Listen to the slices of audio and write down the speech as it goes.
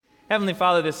Heavenly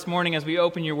Father, this morning as we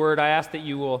open your word, I ask that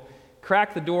you will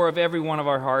crack the door of every one of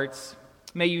our hearts.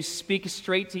 May you speak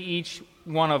straight to each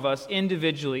one of us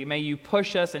individually. May you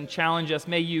push us and challenge us.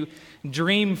 May you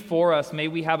dream for us. May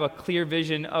we have a clear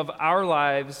vision of our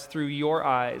lives through your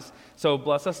eyes. So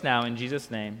bless us now in Jesus'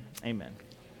 name. Amen.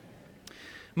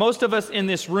 Most of us in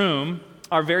this room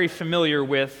are very familiar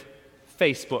with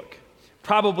Facebook.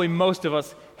 Probably most of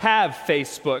us have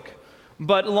Facebook.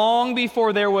 But long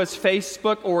before there was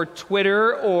Facebook or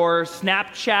Twitter or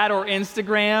Snapchat or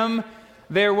Instagram,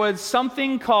 there was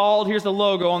something called, here's the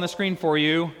logo on the screen for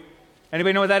you.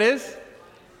 Anybody know what that is?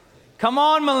 Come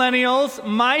on, millennials,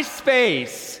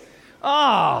 MySpace.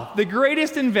 The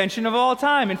greatest invention of all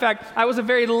time. In fact, I was a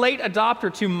very late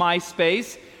adopter to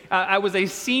MySpace. I was a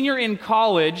senior in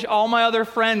college. All my other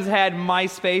friends had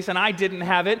MySpace, and I didn't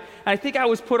have it. And I think I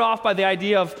was put off by the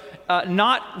idea of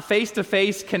not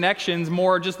face-to-face connections,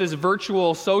 more just this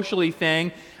virtual socially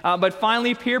thing. But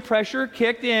finally, peer pressure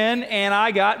kicked in, and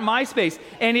I got MySpace.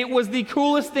 And it was the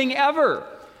coolest thing ever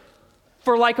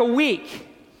for like a week,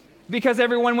 because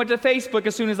everyone went to Facebook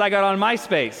as soon as I got on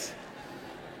MySpace.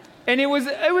 And it was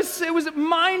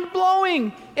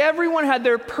mind-blowing. Everyone had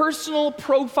their personal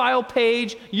profile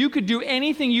page. You could do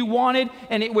anything you wanted,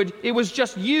 and it was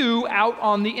just you out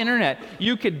on the internet.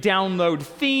 You could download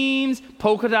themes,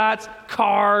 polka dots,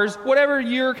 cars, whatever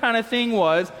your kind of thing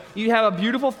was. You'd have a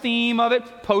beautiful theme of it,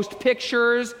 post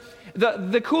pictures.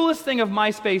 The coolest thing of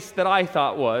MySpace that I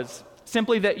thought was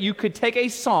simply that you could take a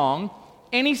song,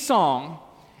 any song,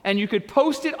 and you could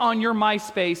post it on your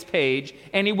MySpace page,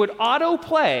 and it would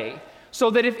auto-play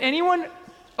so that if anyone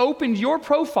opened your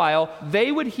profile,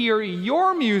 they would hear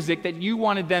your music that you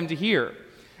wanted them to hear.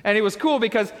 And it was cool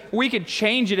because we could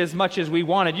change it as much as we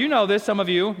wanted. You know this, some of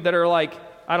you that are like,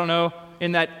 I don't know,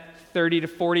 in that 30 to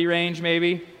 40 range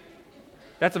maybe.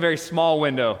 That's a very small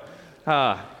window.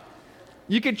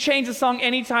 You could change the song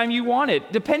anytime you wanted,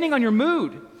 depending on your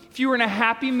mood. If you were in a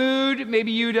happy mood,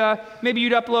 maybe you'd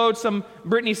upload some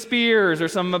Britney Spears or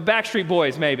some Backstreet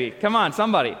Boys, maybe. Come on,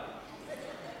 somebody.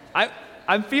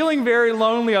 I'm feeling very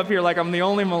lonely up here, like I'm the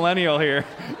only millennial here.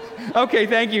 Okay,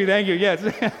 thank you, yes.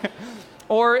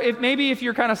 Or if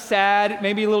you're kind of sad,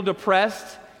 maybe a little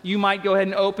depressed, you might go ahead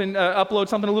and upload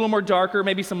something a little more darker,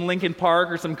 maybe some Linkin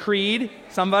Park or some Creed.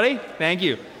 Somebody? Thank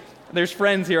you. There's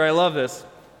friends here, I love this.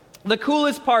 The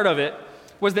coolest part of it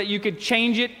was that you could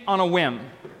change it on a whim.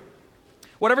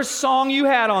 Whatever song you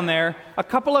had on there, a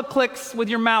couple of clicks with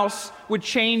your mouse would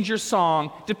change your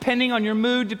song, depending on your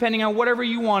mood, depending on whatever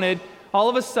you wanted. All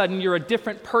of a sudden, you're a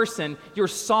different person. Your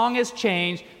song has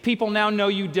changed. People now know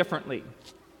you differently.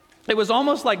 It was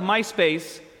almost like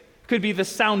MySpace could be the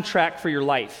soundtrack for your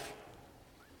life.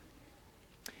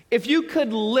 If you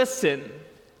could listen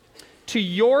to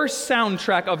your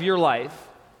soundtrack of your life,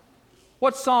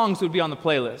 what songs would be on the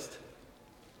playlist?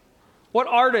 What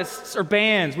artists or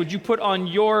bands would you put on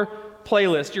your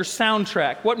playlist, your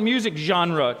soundtrack? What music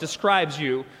genre describes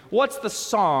you? What's the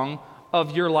song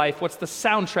of your life? What's the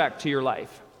soundtrack to your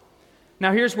life?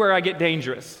 Now here's where I get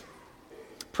dangerous.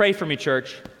 Pray for me,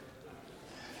 church.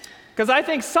 Because I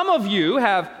think some of you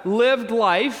have lived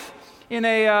life in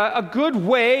a good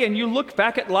way, and you look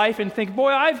back at life and think,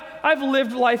 boy, I've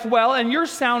lived life well, and your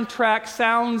soundtrack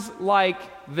sounds like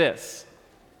this.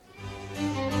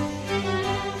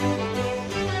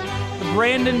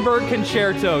 Brandenburg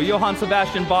Concerto, Johann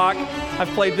Sebastian Bach. I've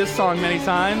played this song many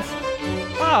times.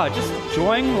 Just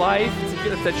enjoying life.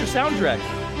 That's your soundtrack.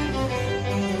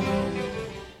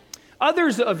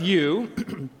 Others of you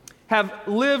have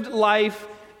lived life,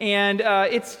 and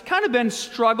it's kind of been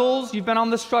struggles. You've been on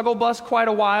the struggle bus quite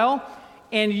a while,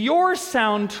 and your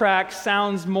soundtrack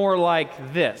sounds more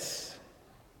like this.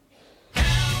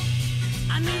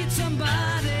 I need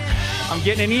somebody. I'm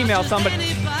getting an email.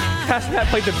 Somebody. Pastor Pat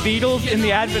played the Beatles in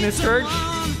the Adventist church.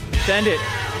 Send it.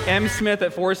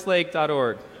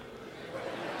 msmith@forestlake.org.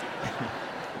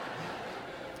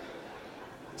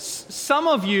 Some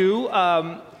of you,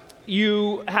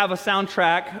 you have a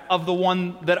soundtrack of the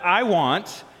one that I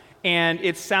want, and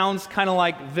it sounds kind of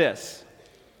like this.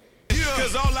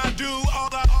 Because all I do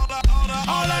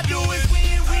is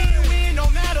win, no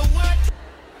matter what.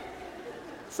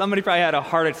 Somebody probably had a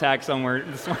heart attack somewhere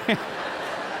this morning.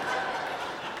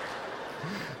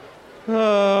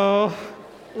 Oh,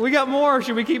 we got more.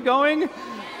 Should we keep going?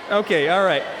 Okay, all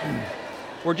right.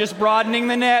 We're just broadening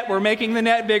the net. We're making the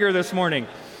net bigger this morning.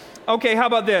 Okay, how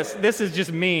about this? This is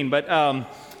just mean, but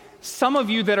some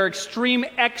of you that are extreme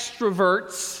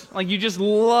extroverts, like you just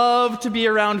love to be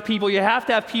around people, you have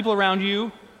to have people around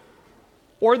you,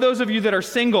 or those of you that are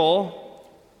single,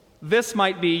 this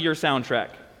might be your soundtrack.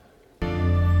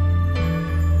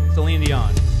 Celine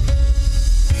Dion.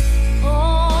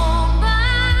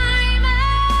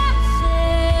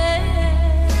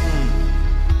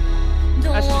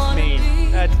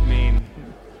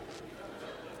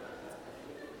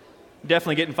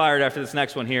 definitely getting fired after this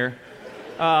next one here.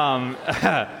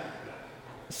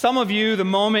 Some of you, the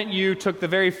moment you took the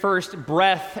very first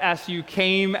breath as you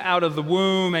came out of the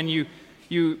womb and you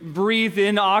breathed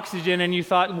in oxygen and you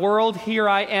thought, world, here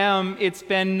I am. It's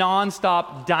been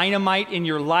nonstop dynamite in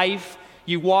your life.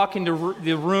 You walk into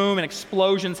the room and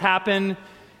explosions happen.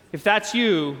 If that's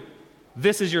you,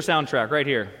 this is your soundtrack right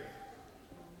here.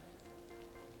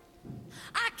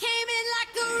 I came in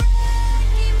like a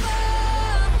wrecking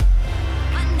ball.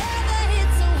 I never hit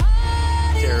so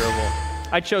hard. Terrible.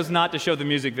 I chose not to show the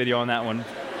music video on that one.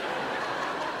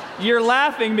 You're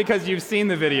laughing because you've seen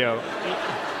the video.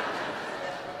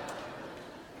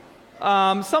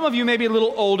 Some of you may be a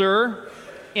little older,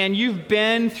 and you've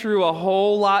been through a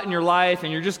whole lot in your life,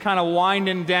 and you're just kind of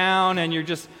winding down, and you're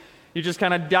just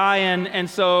kind of dying, and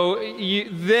so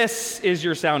this is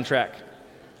your soundtrack.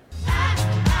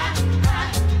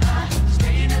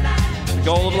 The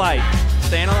goal of life,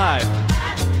 staying alive.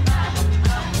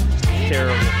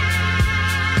 Terrible.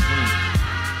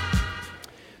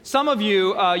 Some of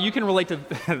you, you can relate to,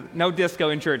 no disco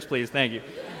in church, please, thank you.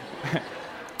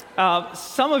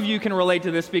 Some of you can relate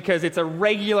to this because it's a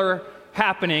regular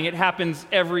happening. It happens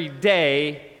every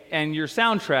day, and your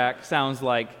soundtrack sounds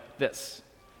like this.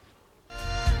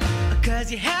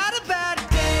 Because you had a bad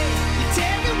day, you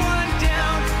take one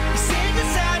down, you sing a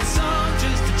sad song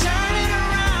just to turn it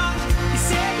around. You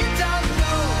say you don't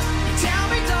know, you tell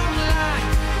me don't lie,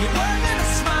 you work and a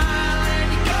smile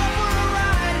and you go for a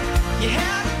ride. You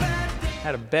had a bad day.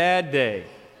 Had a bad day.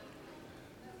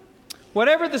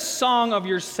 Whatever the song of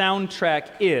your soundtrack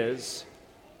is,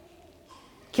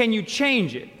 can you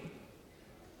change it?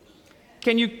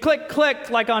 Can you click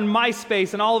like on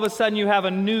MySpace and all of a sudden you have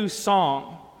a new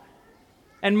song?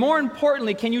 And more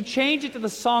importantly, can you change it to the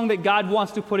song that God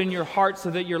wants to put in your heart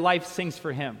so that your life sings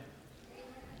for Him?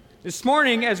 This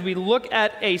morning, as we look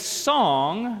at a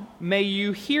song, may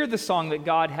you hear the song that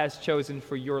God has chosen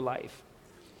for your life.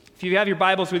 If you have your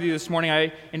Bibles with you this morning,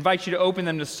 I invite you to open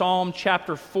them to Psalm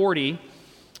chapter 40.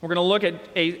 We're going to look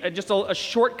at just a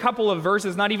short couple of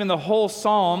verses, not even the whole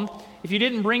psalm. If you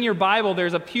didn't bring your Bible,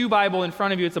 there's a pew Bible in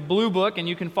front of you. It's a blue book, and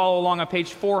you can follow along on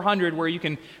page 400 where you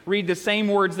can read the same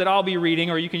words that I'll be reading,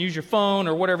 or you can use your phone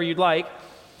or whatever you'd like.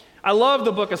 I love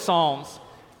the book of Psalms.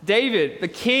 David, the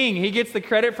king, he gets the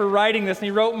credit for writing this, and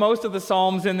he wrote most of the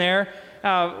Psalms in there.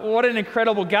 What an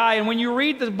incredible guy. And when you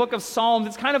read the book of Psalms,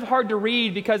 it's kind of hard to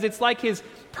read because it's like his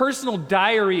personal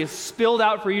diary is spilled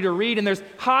out for you to read. And there's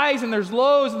highs and there's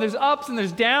lows and there's ups and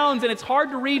there's downs. And it's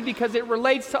hard to read because it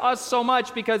relates to us so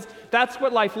much because that's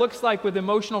what life looks like with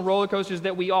emotional roller coasters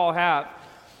that we all have.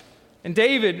 And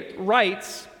David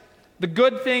writes the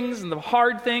good things and the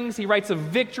hard things. He writes of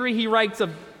victory. He writes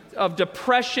of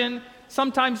depression.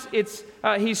 Sometimes it's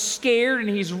he's scared and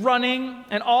he's running,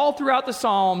 and all throughout the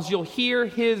Psalms, you'll hear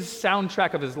his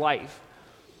soundtrack of his life.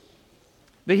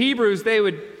 The Hebrews,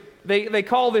 they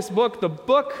call this book the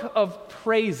Book of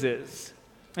Praises.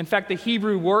 In fact, the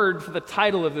Hebrew word for the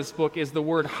title of this book is the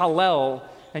word Hallel,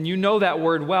 and you know that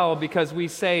word well because we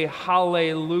say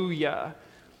Hallelujah.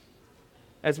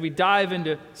 As we dive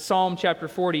into Psalm chapter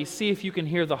 40, see if you can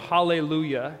hear the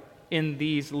Hallelujah in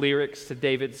these lyrics to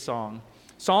David's song.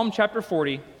 Psalm chapter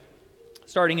 40,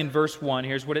 starting in verse 1,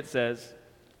 here's what it says.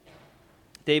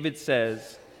 David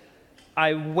says,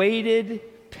 I waited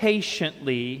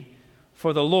patiently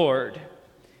for the Lord.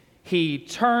 He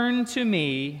turned to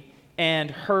me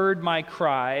and heard my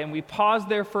cry. And we pause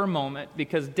there for a moment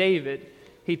because David,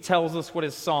 he tells us what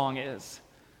his song is.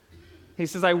 He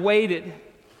says, I waited,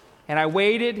 and I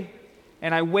waited,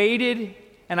 and I waited,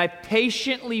 and I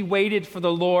patiently waited for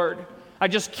the Lord. I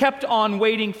just kept on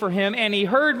waiting for him, and he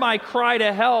heard my cry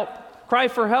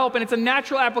for help. And it's a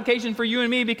natural application for you and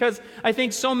me because I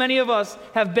think so many of us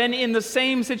have been in the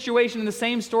same situation, in the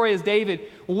same story as David,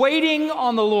 waiting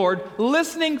on the Lord,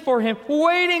 listening for him,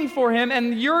 waiting for him,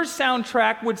 and your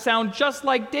soundtrack would sound just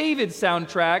like David's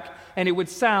soundtrack, and it would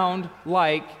sound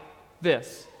like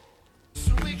this.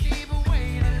 So we keep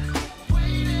waiting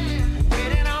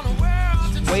on the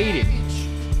world to Waiting. change.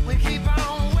 We keep on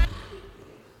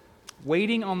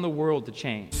Waiting on the world to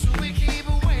change. so we keep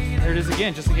waiting. There it is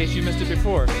again, just in case you missed it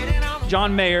before.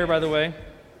 John Mayer, by the way,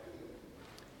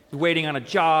 waiting on a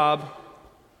job,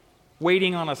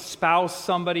 waiting on a spouse,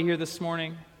 somebody here this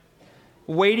morning,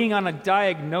 waiting on a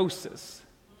diagnosis.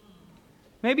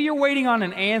 Maybe you're waiting on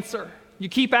an answer. You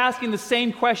keep asking the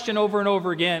same question over and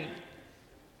over again.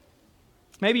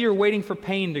 Maybe you're waiting for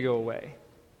pain to go away.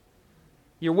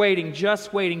 You're waiting,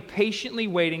 just waiting, patiently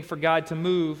waiting for God to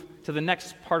move to the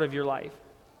next part of your life.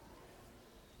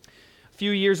 A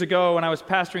few years ago, when I was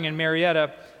pastoring in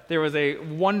Marietta, there was a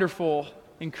wonderful,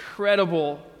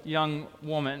 incredible young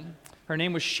woman. Her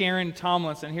name was Sharon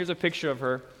Tomlinson. Here's a picture of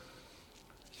her.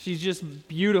 She's just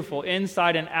beautiful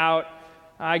inside and out.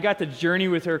 I got to journey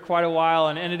with her quite a while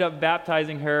and ended up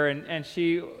baptizing her, and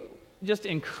she, just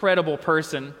incredible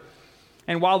person.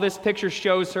 And while this picture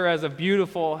shows her as a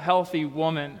beautiful, healthy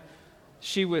woman,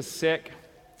 she was sick.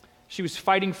 She was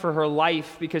fighting for her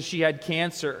life because she had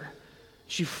cancer.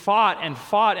 She fought and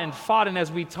fought and fought, and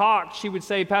as we talked, she would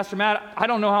say, Pastor Matt, I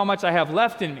don't know how much I have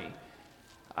left in me.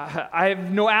 I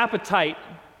have no appetite.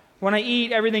 When I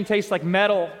eat, everything tastes like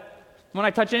metal. When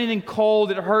I touch anything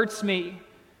cold, it hurts me.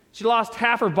 She lost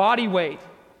half her body weight.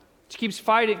 She keeps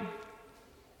fighting.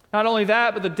 Not only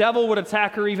that, but the devil would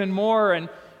attack her even more, and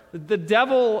the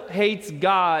devil hates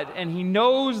God, and he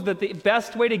knows that the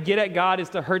best way to get at God is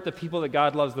to hurt the people that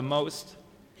God loves the most.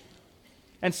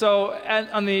 And so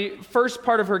on the first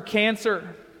part of her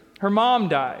cancer, her mom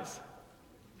dies.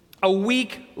 A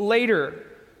week later,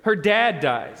 her dad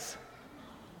dies.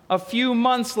 A few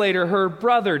months later, her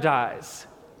brother dies.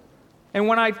 And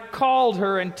when I called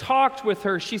her and talked with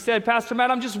her, she said, Pastor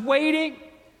Matt, I'm just waiting.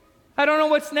 I don't know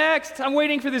what's next. I'm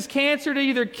waiting for this cancer to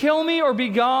either kill me or be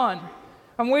gone.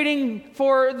 I'm waiting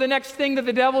for the next thing that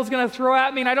the devil's going to throw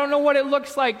at me, and I don't know what it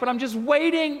looks like, but I'm just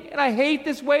waiting, and I hate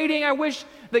this waiting. I wish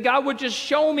that God would just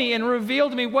show me and reveal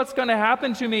to me what's going to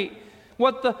happen to me,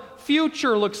 what the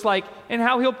future looks like, and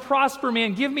how he'll prosper me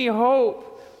and give me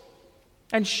hope.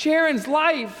 And Sharon's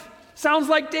life sounds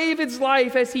like David's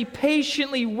life as he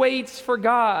patiently waits for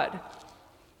God.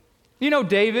 You know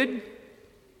David,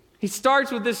 he starts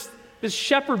with this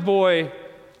shepherd boy,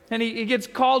 and he gets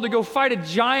called to go fight a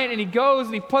giant, and he goes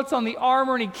and he puts on the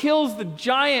armor and he kills the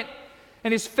giant,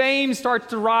 and his fame starts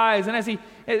to rise. And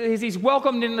as he's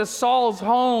welcomed into Saul's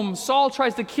home, Saul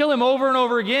tries to kill him over and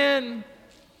over again.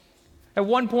 At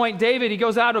one point, David, he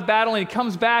goes out of battle and he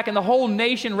comes back, and the whole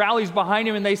nation rallies behind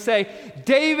him, and they say,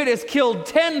 David has killed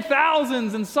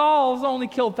 10,000s and Saul's only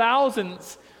killed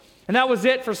thousands. And that was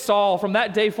it for Saul. From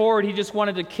that day forward, he just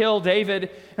wanted to kill David.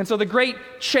 And so the great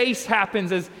chase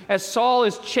happens as Saul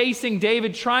is chasing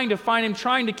David, trying to find him,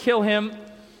 trying to kill him.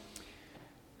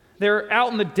 They're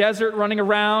out in the desert running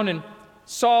around, and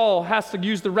Saul has to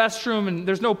use the restroom, and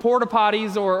there's no porta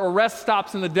potties or rest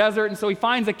stops in the desert, and so he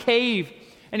finds a cave.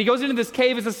 And he goes into this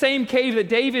cave. It's the same cave that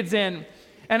David's in.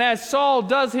 And as Saul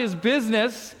does his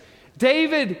business,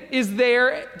 David is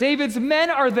there. David's men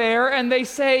are there, and they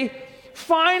say,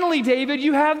 finally, David,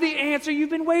 you have the answer you've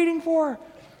been waiting for.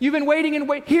 You've been waiting and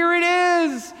waiting. Here it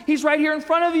is. He's right here in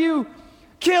front of you.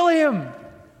 Kill him.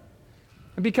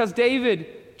 And because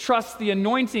David trusts the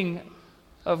anointing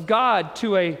of God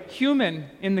to a human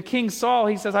in the King Saul,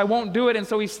 he says, I won't do it. And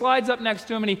so he slides up next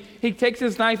to him, and he takes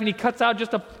his knife and he cuts out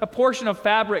just a portion of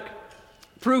fabric,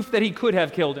 proof that he could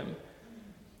have killed him.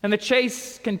 And the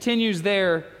chase continues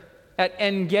there at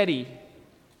En-Gedi.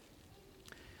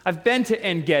 I've been to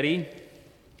En-Gedi.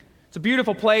 It's a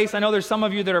beautiful place. I know there's some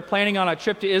of you that are planning on a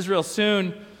trip to Israel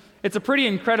soon. It's a pretty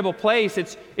incredible place.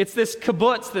 It's this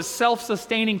kibbutz, this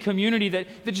self-sustaining community that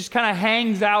just kind of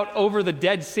hangs out over the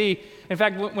Dead Sea. In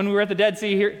fact, when we were at the Dead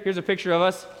Sea, here's a picture of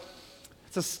us.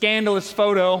 It's a scandalous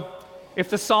photo. If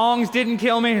the songs didn't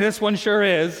kill me, this one sure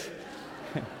is.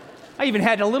 I even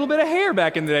had a little bit of hair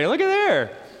back in the day. Look at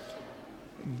there.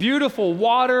 Beautiful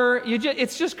water.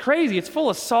 It's just crazy. It's full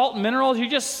of salt and minerals. You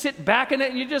just sit back in it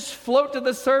and you just float to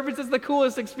the surface. It's the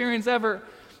coolest experience ever.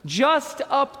 Just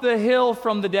up the hill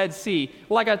from the Dead Sea,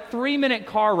 like a 3-minute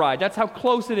car ride. That's how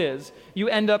close it is. You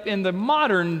end up in the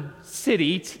modern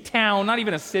city, town, not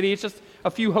even a city, it's just a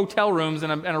few hotel rooms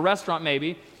and a restaurant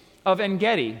maybe, of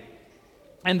En-Gedi.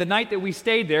 And the night that we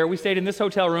stayed there, we stayed in this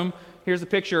hotel room. Here's a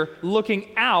picture, looking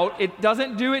out. It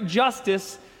doesn't do it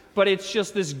justice, but it's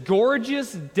just this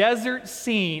gorgeous desert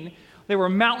scene. There were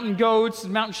mountain goats,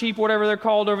 mountain sheep, whatever they're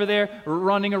called over there,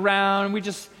 running around.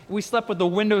 We slept with the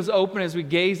windows open as we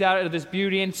gazed out at this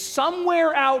beauty. And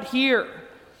somewhere out here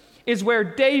is where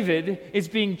David is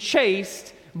being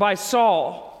chased by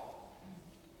Saul.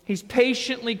 He's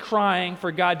patiently crying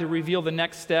for God to reveal the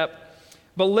next step.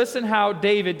 But listen how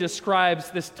David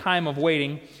describes this time of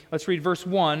waiting. Let's read verse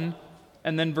 1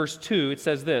 and then verse 2. It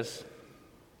says this: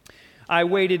 I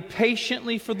waited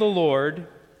patiently for the Lord,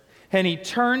 and he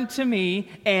turned to me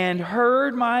and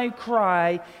heard my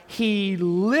cry. He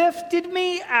lifted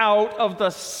me out of the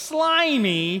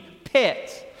slimy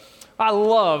pit. I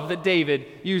love that David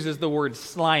uses the word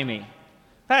slimy.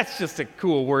 That's just a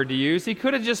cool word to use. He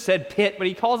could have just said pit, but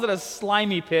he calls it a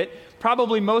slimy pit.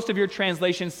 Probably most of your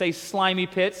translations say slimy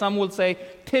pit. Some would say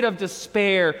pit of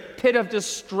despair, pit of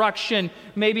destruction,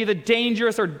 maybe the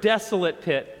dangerous or desolate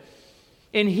pit.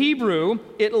 In Hebrew,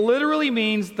 it literally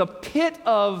means the pit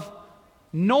of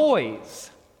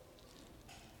noise.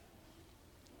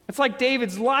 It's like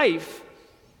David's life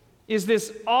is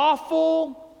this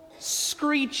awful,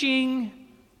 screeching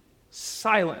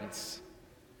silence.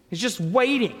 He's just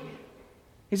waiting.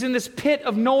 He's in this pit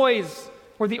of noise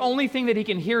where the only thing that he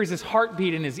can hear is his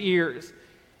heartbeat in his ears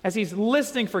as he's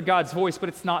listening for God's voice, but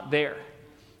it's not there.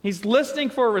 He's listening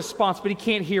for a response, but he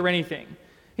can't hear anything.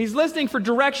 He's listening for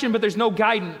direction, but there's no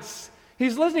guidance.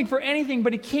 He's listening for anything,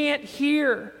 but he can't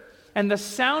hear. And the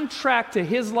soundtrack to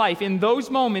his life in those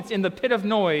moments in the pit of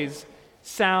noise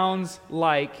sounds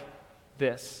like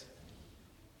this.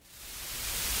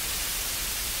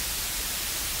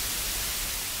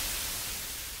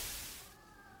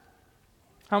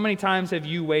 How many times have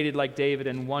you waited like David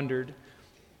and wondered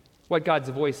what God's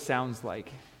voice sounds like?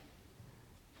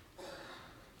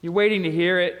 You're waiting to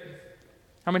hear it.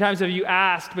 How many times have you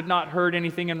asked but not heard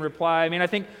anything in reply? I mean, I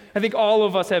think all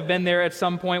of us have been there at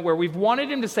some point where we've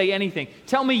wanted him to say anything.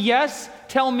 Tell me yes,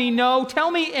 tell me no, tell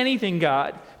me anything,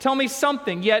 God. Tell me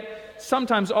something, yet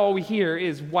sometimes all we hear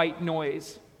is white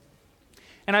noise.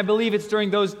 And I believe it's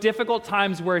during those difficult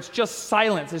times where it's just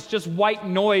silence, it's just white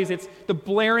noise, it's the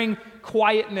blaring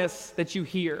quietness that you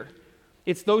hear.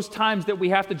 It's those times that we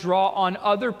have to draw on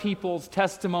other people's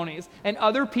testimonies and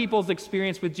other people's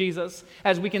experience with Jesus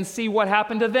as we can see what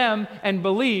happened to them and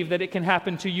believe that it can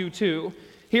happen to you too.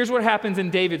 Here's what happens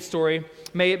in David's story.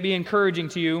 May it be encouraging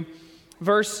to you.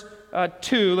 Verse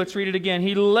 2, let's read it again.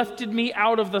 He lifted me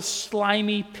out of the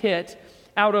slimy pit,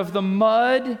 out of the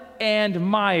mud and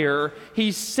mire.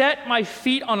 He set my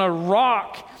feet on a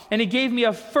rock, and he gave me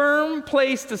a firm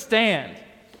place to stand.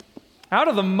 Out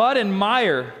of the mud and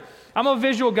mire. I'm a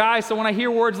visual guy, so when I hear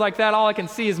words like that, all I can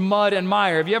see is mud and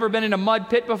mire. Have you ever been in a mud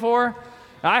pit before?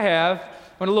 I have.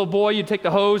 When a little boy, you'd take the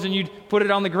hose and you'd put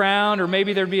it on the ground, or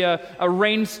maybe there'd be a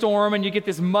rainstorm and you get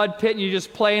this mud pit and you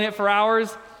just play in it for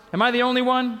hours. Am I the only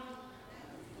one?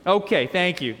 Okay,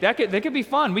 thank you. That could be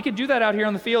fun. We could do that out here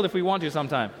on the field if we want to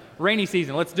sometime. Rainy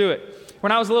season, let's do it.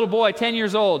 When I was a little boy, 10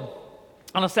 years old,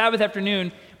 on a Sabbath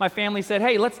afternoon, my family said,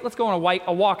 hey, let's go on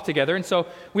a walk together. And so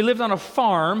we lived on a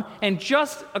farm, and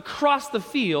just across the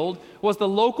field was the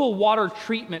local water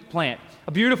treatment plant.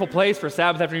 A beautiful place for a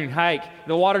Sabbath afternoon hike,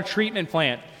 the water treatment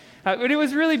plant. It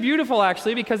was really beautiful,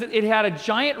 actually, because it had a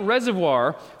giant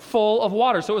reservoir full of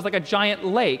water. So it was like a giant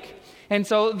lake. And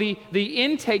so the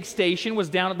intake station was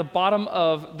down at the bottom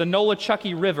of the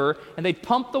Nolichucky River, and they'd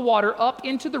pump the water up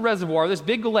into the reservoir, this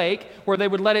big lake, where they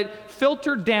would let it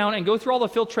filter down and go through all the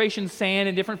filtration sand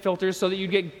and different filters so that you'd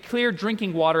get clear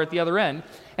drinking water at the other end.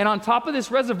 And on top of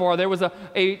this reservoir, there was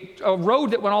a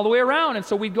road that went all the way around. And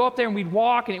so we'd go up there and we'd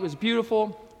walk, and it was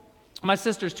beautiful. My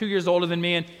sister's 2 years older than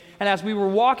me, and as we were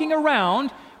walking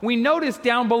around, we noticed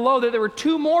down below that there were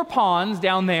 2 more ponds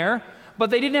down there, but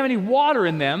they didn't have any water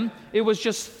in them. It was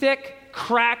just thick,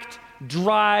 cracked,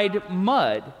 dried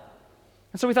mud.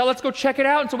 And so we thought, let's go check it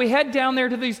out. And so we head down there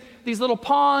to these little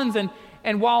ponds,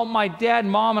 and while my dad,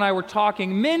 mom, and I were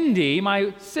talking, Mindy,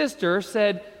 my sister,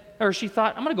 she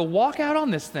thought, I'm going to go walk out on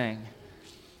this thing.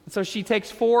 And so she takes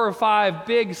 4 or 5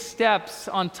 big steps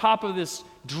on top of this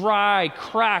dry,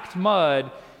 cracked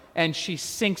mud, and she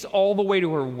sinks all the way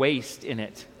to her waist in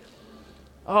it.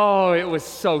 Oh, it was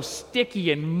so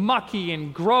sticky and mucky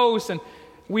and gross, and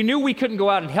we knew we couldn't go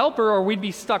out and help her or we'd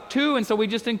be stuck too, and so we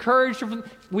just encouraged her.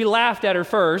 We laughed at her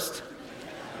first.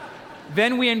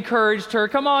 Then we encouraged her,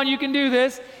 come on, you can do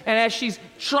this. And as she's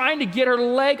trying to get her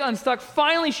leg unstuck,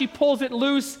 finally she pulls it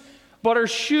loose, but her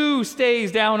shoe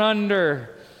stays down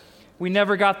under. We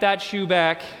never got that shoe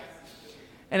back.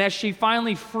 And as she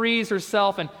finally frees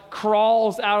herself and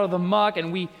crawls out of the muck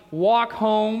and we walk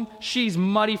home, she's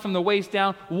muddy from the waist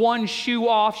down, one shoe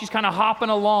off, she's kind of hopping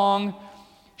along.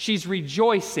 She's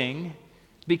rejoicing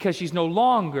because she's no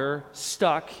longer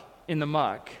stuck in the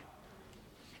muck.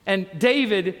 And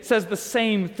David says the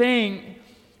same thing.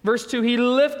 Verse 2, he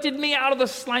lifted me out of the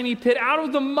slimy pit, out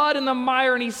of the mud and the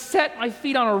mire, and he set my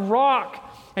feet on a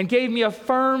rock and gave me a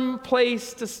firm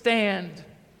place to stand.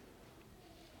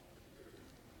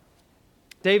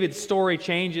 David's story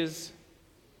changes.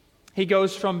 He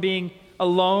goes from being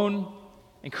alone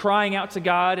and crying out to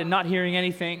God and not hearing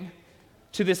anything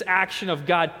to this action of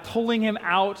God pulling him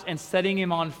out and setting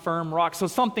him on firm rock. So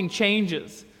something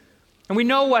changes. And we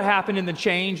know what happened in the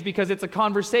change because it's a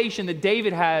conversation that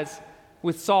David has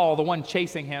with Saul, the one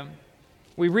chasing him.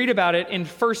 We read about it in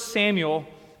 1 Samuel,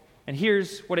 and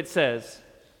here's what it says.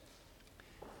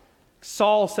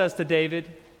 Saul says to David,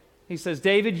 he says,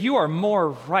 David, you are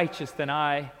more righteous than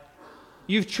I.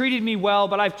 You've treated me well,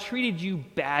 but I've treated you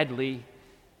badly.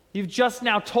 You've just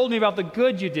now told me about the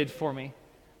good you did for me.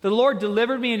 The Lord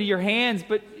delivered me into your hands,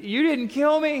 but you didn't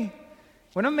kill me.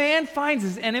 When a man finds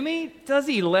his enemy, does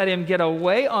he let him get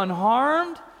away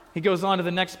unharmed? He goes on to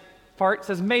the next part,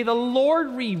 says, "May the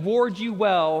Lord reward you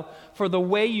well for the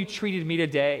way you treated me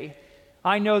today.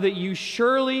 I know that you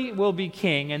surely will be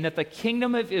king and that the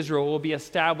kingdom of Israel will be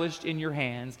established in your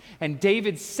hands." And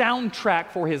David's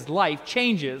soundtrack for his life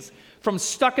changes from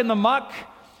stuck in the muck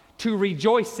to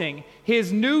rejoicing.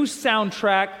 His new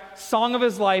soundtrack, song of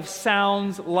his life,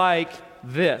 sounds like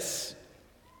this.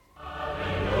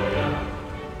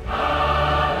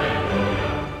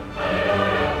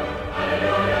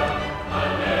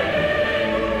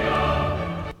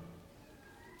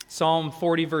 Psalm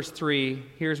 40, verse 3,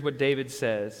 here's what David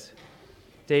says.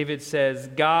 David says,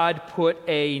 "God put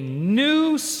a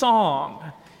new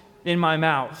song in my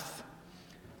mouth,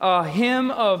 a hymn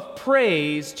of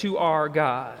praise to our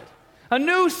God." A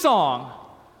new song,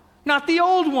 not the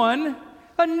old one,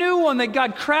 a new one that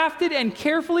God crafted and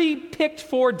carefully picked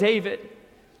for David.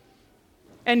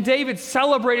 And David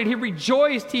celebrated, he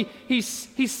rejoiced, he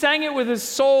sang it with his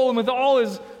soul and with all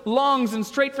his lungs and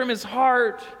straight from his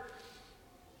heart,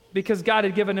 because God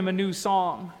had given him a new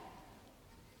song.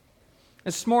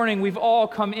 This morning, we've all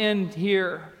come in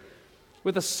here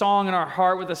with a song in our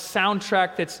heart, with a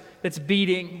soundtrack that's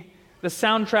beating, the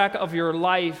soundtrack of your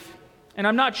life. And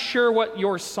I'm not sure what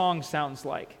your song sounds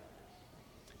like.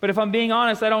 But if I'm being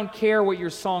honest, I don't care what your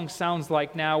song sounds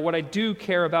like now. What I do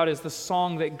care about is the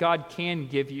song that God can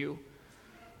give you,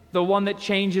 the one that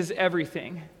changes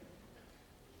everything.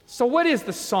 So what is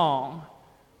the song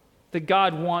that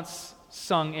God wants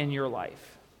sung in your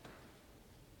life?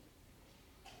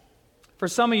 For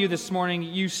some of you this morning,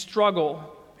 you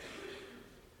struggle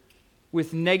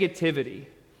with negativity.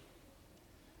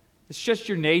 It's just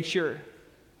your nature.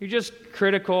 You're just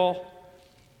critical.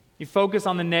 You focus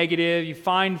on the negative. You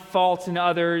find faults in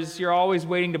others. You're always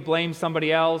waiting to blame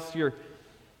somebody else. You're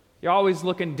always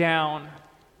looking down.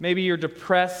 Maybe you're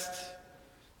depressed.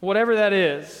 Whatever that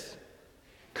is,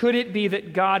 could it be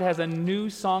that God has a new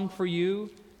song for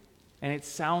you? And it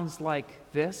sounds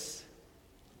like this.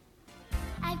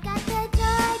 I've got the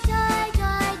joy, joy,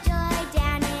 joy, joy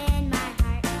down in my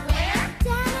heart. Where?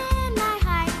 Down in my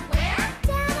heart. Where?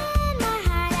 Down in my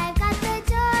heart. I've got the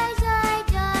joy, joy,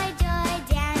 joy, joy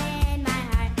down in my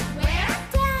heart. Where?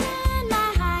 Down in my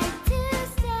heart to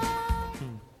stay.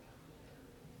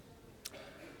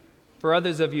 For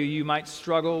others of you, you might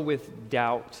struggle with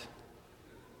doubt.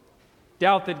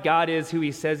 Doubt that God is who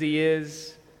He says He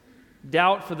is.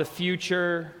 Doubt for the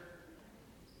future,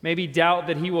 maybe doubt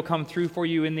that He will come through for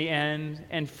you in the end.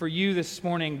 And for you this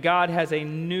morning, God has a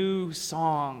new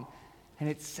song, and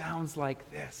it sounds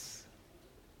like this.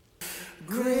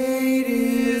 Great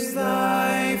is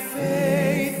thy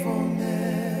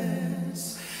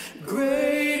faithfulness.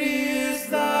 Great is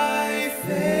thy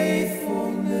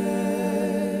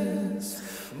faithfulness.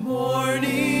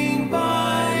 Morning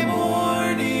by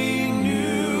morning,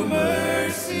 new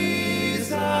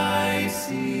mercies I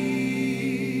see.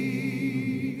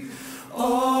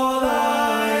 All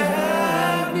I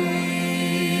have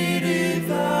needed,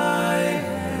 thy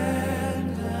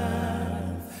hand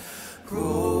hath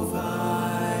provided.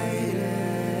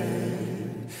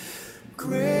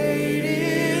 Great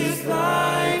is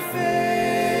thy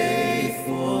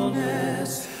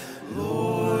faithfulness,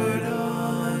 Lord,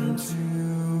 unto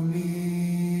me.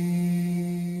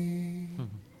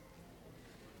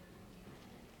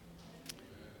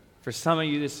 For some of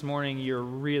you this morning, you're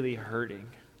really hurting.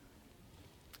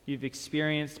 You've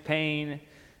experienced pain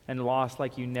and loss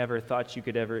like you never thought you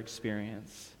could ever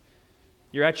experience.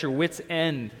 You're at your wit's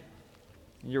end.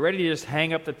 You're ready to just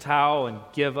hang up the towel and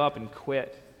give up and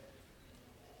quit.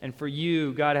 And for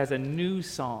you, God has a new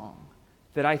song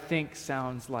that I think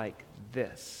sounds like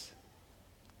this.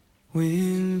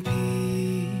 When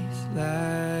peace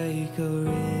like a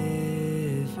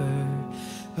river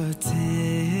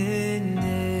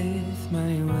attendeth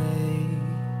my way,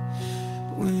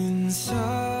 when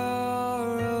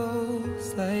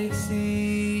sorrows like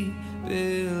sea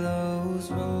billows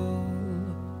roll,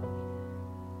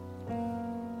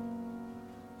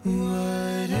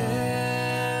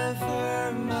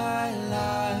 whatever my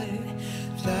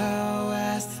life thou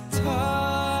hast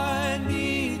taught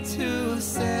me to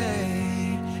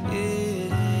say,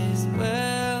 it is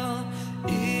well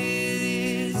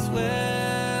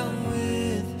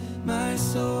with my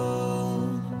soul.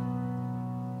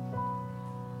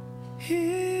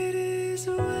 It is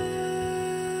well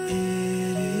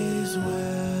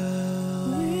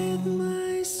with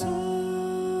my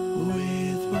soul,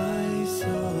 with my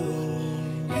soul.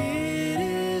 It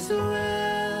is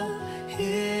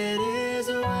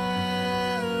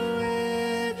well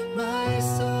with my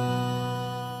soul.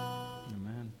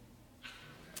 Amen.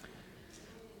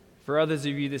 For others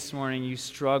of you this morning, you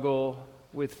struggle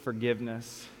with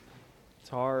forgiveness. It's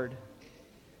hard.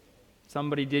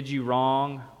 Somebody did you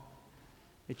wrong.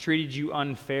 They treated you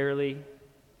unfairly.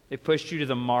 They pushed you to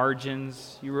the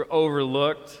margins. You were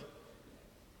overlooked.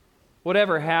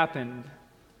 Whatever happened,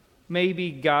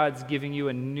 maybe God's giving you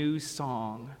a new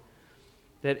song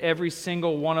that every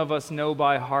single one of us know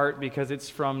by heart because it's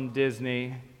from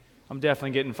Disney. I'm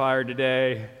definitely getting fired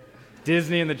today.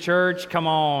 Disney in the church, come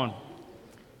on.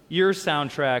 Your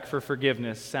soundtrack for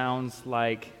forgiveness sounds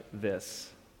like this.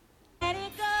 Let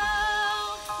it go,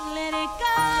 let it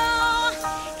go.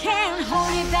 Can't hold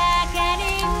it back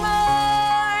anymore.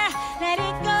 Let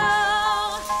it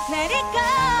go.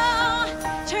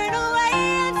 Turn away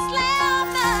and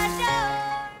slam the door.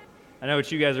 I know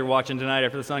what you guys are watching tonight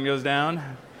after the sun goes down.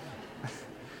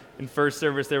 In first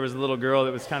service, there was a little girl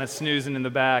that was kind of snoozing in the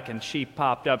back, and she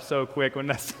popped up so quick when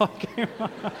that song came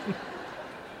on.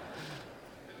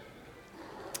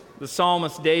 The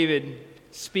psalmist David,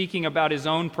 speaking about his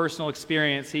own personal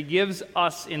experience, he gives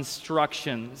us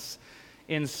instructions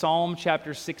in Psalm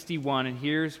chapter 61, and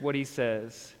here's what he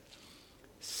says.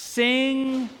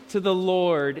 Sing to the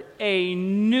Lord a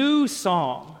new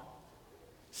song.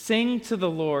 Sing to the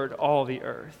Lord, all the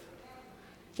earth.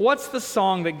 What's the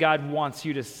song that God wants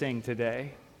you to sing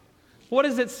today? What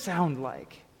does it sound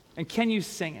like? And can you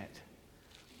sing it?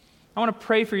 I want to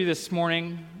pray for you this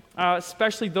morning,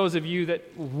 especially those of you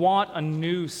that want a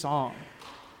new song,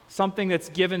 something that's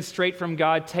given straight from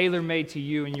God, tailor-made to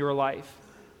you in your life.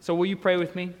 So will you pray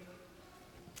with me?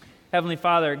 Heavenly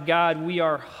Father, God, we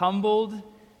are humbled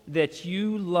that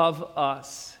you love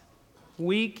us,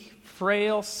 weak,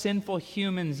 frail, sinful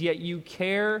humans, yet you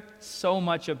care so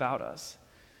much about us.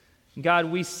 God,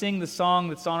 we sing the song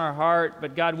that's on our heart,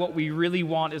 but God, what we really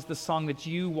want is the song that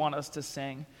you want us to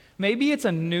sing. Maybe it's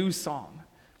a new song,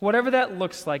 whatever that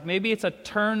looks like. Maybe it's a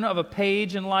turn of a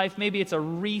page in life. Maybe it's a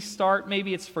restart.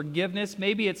 Maybe it's forgiveness.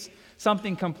 Maybe it's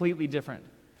something completely different.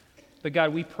 But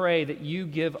God, we pray that you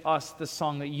give us the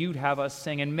song that you'd have us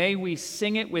sing, and may we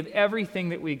sing it with everything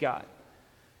that we got.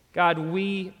 God,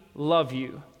 we love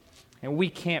you, and we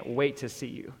can't wait to see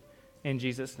you. In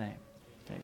Jesus' name.